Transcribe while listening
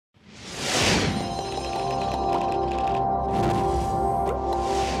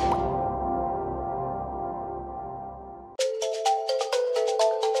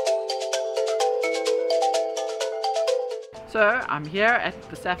So I'm here at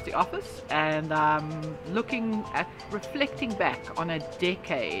the SAFCEI office and I'm reflecting back on a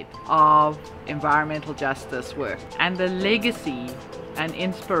decade of environmental justice work and the legacy and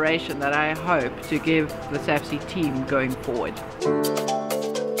inspiration that I hope to give the SAFCEI team going forward.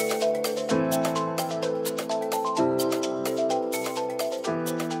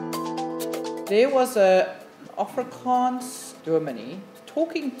 There was an Afrikaans dominee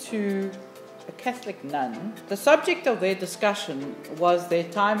talking to a Catholic nun. The subject of their discussion was their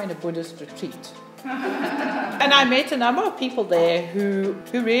time in a Buddhist retreat. And I met a number of people there who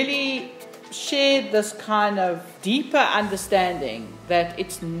really shared this kind of deeper understanding that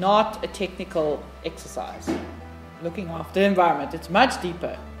it's not a technical exercise. Looking after the environment, it's much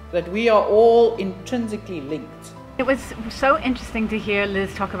deeper, that we are all intrinsically linked. It was so interesting to hear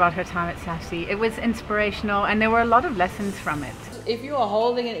Liz talk about her time at SAFCEI. It was inspirational and there were a lot of lessons from it. If you are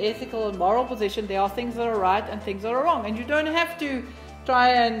holding an ethical and moral position, there are things that are right and things that are wrong. And you don't have to try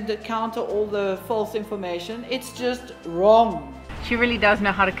and counter all the false information. It's just wrong. She really does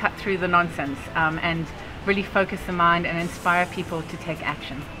know how to cut through the nonsense and really focus the mind and inspire people to take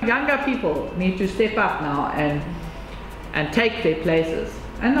action. Younger people need to step up now and take their places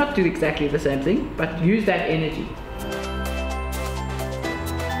and not do exactly the same thing, but use that energy.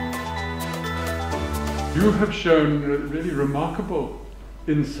 You have shown really remarkable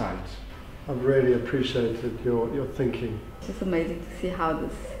insight. I've really appreciated your thinking. It's just amazing to see how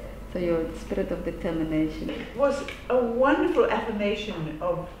your spirit of determination. It was a wonderful affirmation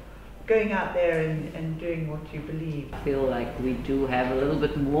of going out there and doing what you believe. I feel like we do have a little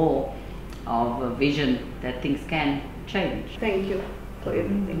bit more of a vision that things can change. Thank you for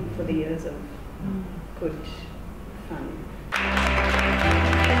everything, for the years of good